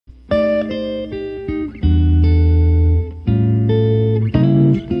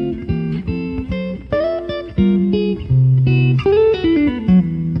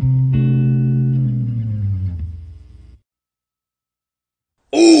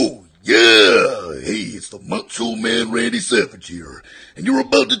the Macho Man Randy Savage here, and you're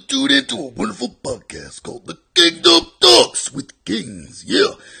about to tune into a wonderful podcast called The Kingdom Talks with Kings.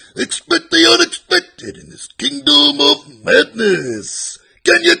 Yeah, expect the unexpected in this kingdom of madness.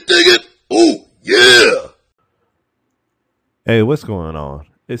 Can you dig it? Oh, yeah! Hey, what's going on?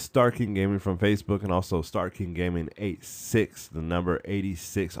 It's Star King Gaming from Facebook and also Star King Gaming 86, the number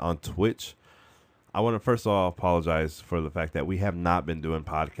 86 on Twitch. I want to first of all apologize for the fact that we have not been doing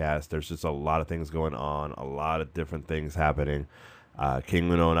podcasts. There's just a lot of things going on, a lot of different things happening. King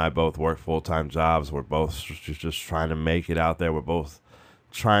Uno and I both work full-time jobs. We're both just trying to make it out there. We're both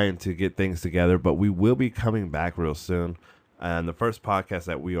trying to get things together, but we will be coming back real soon. And the first podcast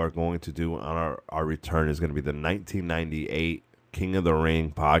that we are going to do on our return is going to be the 1998 King of the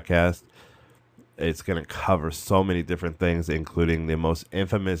Ring podcast. It's going to cover so many different things, including the most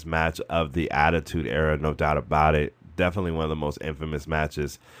infamous match of the Attitude Era, no doubt about it. Definitely one of the most infamous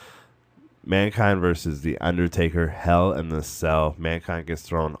matches. Mankind versus The Undertaker, Hell in the Cell. Mankind gets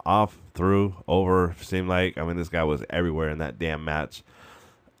thrown off, through, over, seemed like. I mean, this guy was everywhere in that damn match.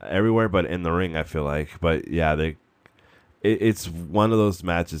 Everywhere but in the ring, I feel like. But yeah, it's one of those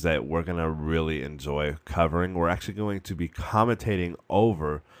matches that we're going to really enjoy covering. We're actually going to be commentating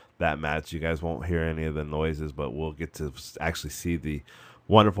over that match. You guys won't hear any of the noises, but we'll get to actually see the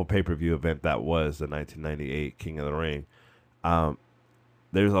wonderful pay-per-view event that was the 1998 King of the Ring.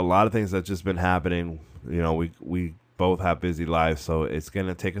 There's a lot of things that's just been happening. You know, we both have busy lives, so it's going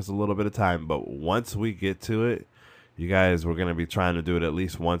to take us a little bit of time, but once we get to it, you guys, we're going to be trying to do it at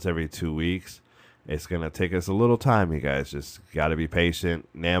least once every 2 weeks. It's going to take us a little time, you guys. Just got to be patient.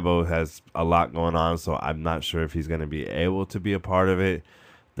 Nambo has a lot going on, so I'm not sure if he's going to be able to be a part of it.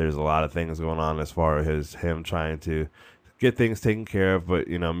 There's a lot of things going on as far as him trying to get things taken care of. But,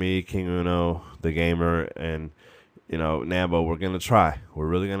 you know, me, King Uno, the gamer, and, you know, Nambo, we're going to try. We're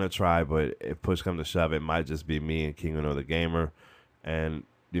really going to try. But if push comes to shove, it might just be me and King Uno, the gamer. And,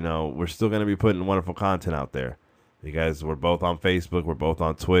 you know, we're still going to be putting wonderful content out there. You guys, we're both on Facebook. We're both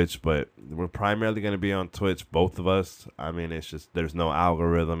on Twitch. But we're primarily going to be on Twitch, both of us. I mean, it's just there's no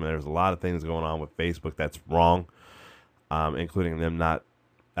algorithm. There's a lot of things going on with Facebook that's wrong, including them not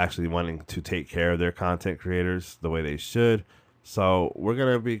actually wanting to take care of their content creators the way they should. So we're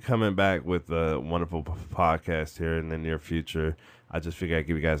going to be coming back with a wonderful podcast here in the near future. I just figured I'd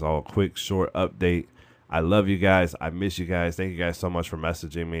give you guys all a quick, short update. I love you guys. I miss you guys. Thank you guys so much for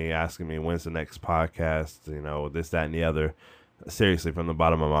messaging me, asking me when's the next podcast, you know, this, that, and the other. Seriously, from the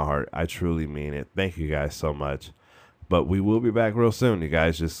bottom of my heart, I truly mean it. Thank you guys so much. But we will be back real soon. You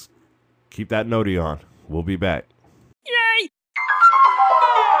guys just keep that noti on. We'll be back.